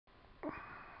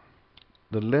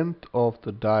the length of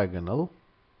the diagonal,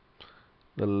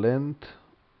 the length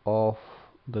of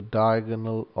the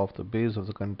diagonal of the base of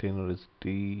the container is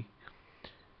d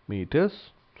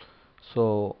meters.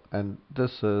 So, and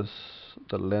this is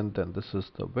the length and this is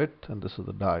the width and this is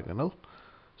the diagonal.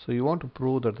 So you want to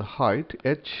prove that the height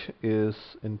h is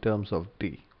in terms of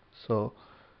d. So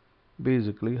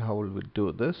basically, how will we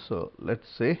do this? So let's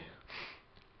say,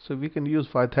 so we can use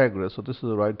Pythagoras. So this is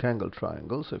a right angle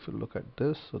triangle. So if you look at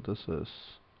this, so this is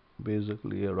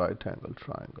basically a right angle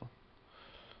triangle.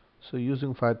 So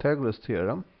using Pythagoras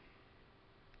theorem,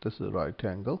 this is a right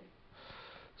angle.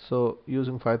 So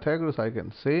using Pythagoras, I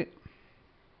can say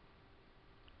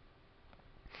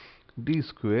d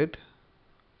squared.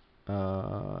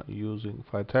 Using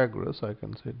Pythagoras, I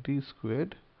can say d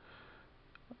squared.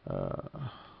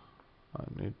 I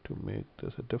need to make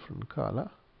this a different color.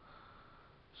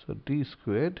 So d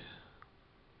squared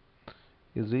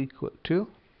is equal to,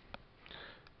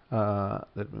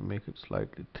 let me make it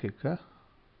slightly thicker.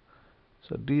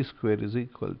 So d squared is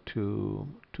equal to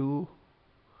 2h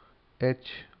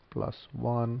plus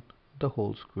 1 the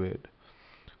whole squared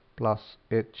plus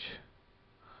h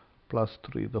plus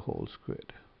 3 the whole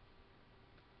squared.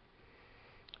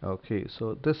 Okay,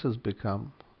 so this is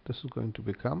going to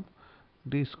become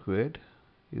d squared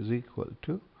is equal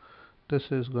to,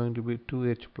 this is going to be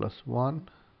 2h plus 1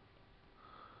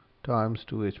 times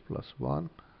 2h plus 1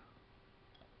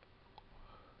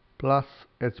 plus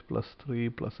h plus 3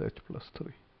 plus h plus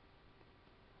 3.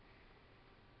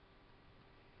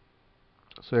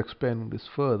 So expanding this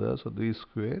further, so d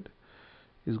squared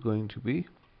is going to be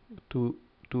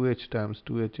 2h times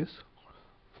 2h is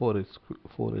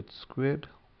 4h squared.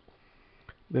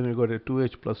 Then we got a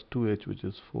 2h plus 2h, which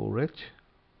is 4h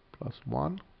plus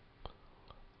 1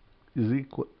 is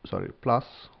equal, plus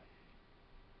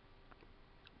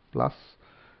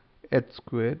h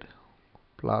squared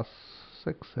plus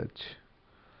 6h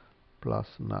plus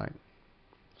 9.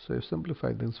 So if you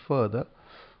simplify this further,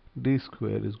 d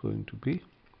squared is going to be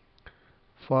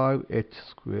 5h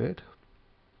squared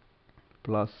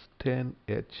plus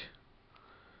 10h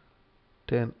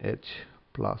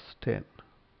plus 10.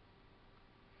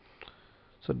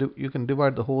 So you can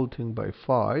divide the whole thing by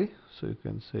 5. So you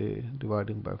can say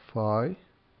dividing by 5.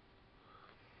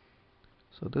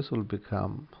 So this will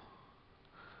become,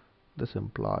 this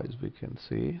implies we can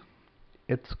say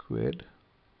h squared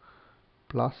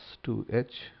plus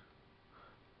 2h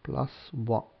plus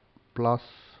 1 plus,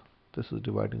 this is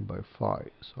dividing by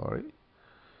 5,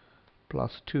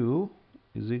 plus 2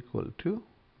 is equal to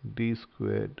d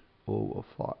squared over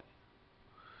 5.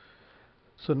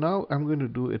 So now I'm going to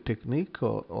do a technique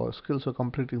or skills for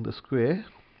completing the square.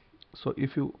 So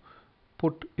if you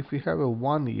have a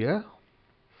 1 here,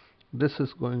 this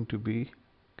is going to be,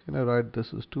 can I write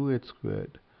this as 2h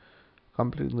squared?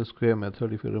 Completing the square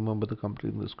method, if you remember the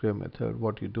completing the square method,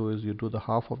 what you do is you do the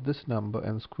half of this number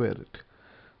and square it.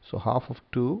 So half of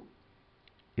 2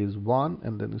 is 1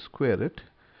 and then you square it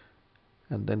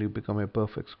and then you become a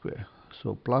perfect square.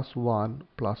 So plus 1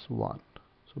 plus 1.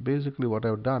 So basically what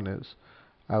I've done is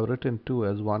I've written 2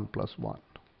 as 1 plus 1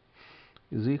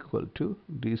 is equal to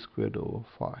d squared over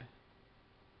 5.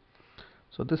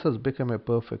 So this has become a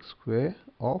perfect square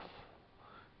of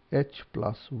h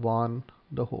plus 1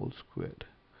 the whole squared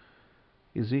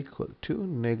is equal to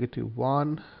negative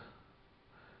 1.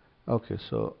 Okay,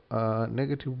 so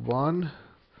negative 1,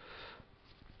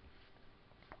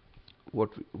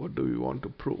 what do we want to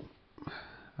prove?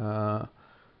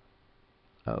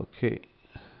 Okay,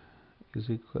 is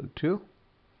equal to,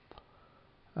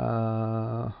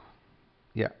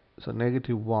 yeah, so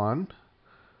negative 1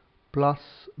 plus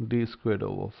d squared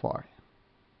over 5.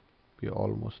 We are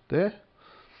almost there.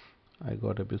 I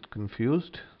got a bit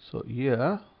confused. So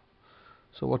here,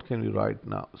 so what can we write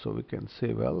now? So we can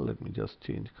say, well, let me just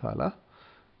change color.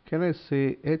 Can I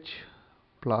say h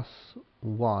plus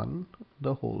 1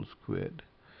 the whole squared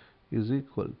is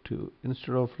equal to,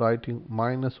 instead of writing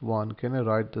minus 1, can I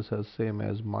write this as same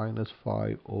as minus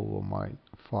 5 over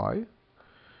 5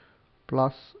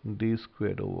 plus d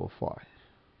squared over 5.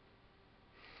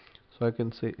 So I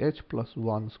can say h plus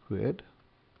 1 squared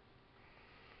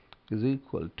is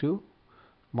equal to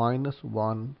minus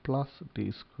 1 plus d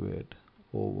squared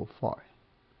over 5,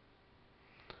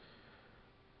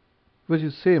 which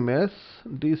is same as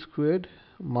d squared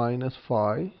minus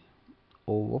 5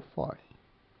 over 5.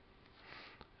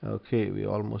 Okay, we're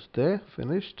almost there,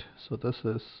 finished. So this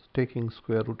is taking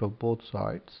square root of both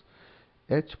sides.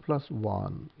 H plus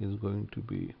 1 is going to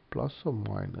be plus or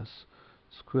minus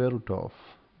square root of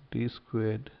d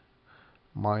squared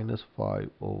minus 5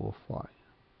 over 5.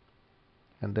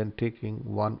 and then taking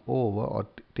 1 over, or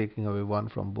taking away 1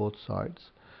 from both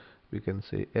sides, we can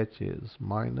say h is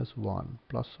minus 1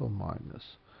 plus or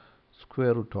minus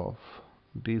square root of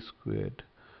d squared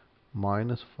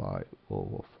minus 5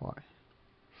 over 5.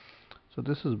 So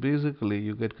this is basically,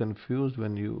 you get confused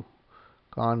when you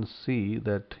can't see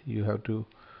that you have to,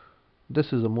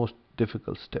 this is the most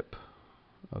difficult step,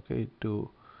 okay, to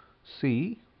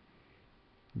see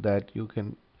that you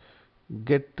can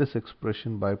get this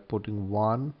expression by putting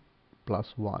 1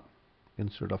 plus 1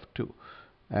 instead of 2,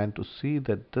 and to see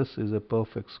that this is a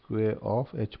perfect square of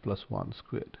h plus 1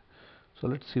 squared. So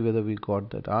let's see whether we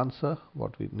got that answer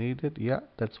what we needed. Yeah,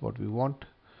 that's what we want.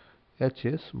 H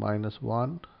is minus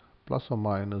 1 plus or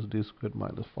minus d squared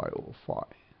minus 5 over 5.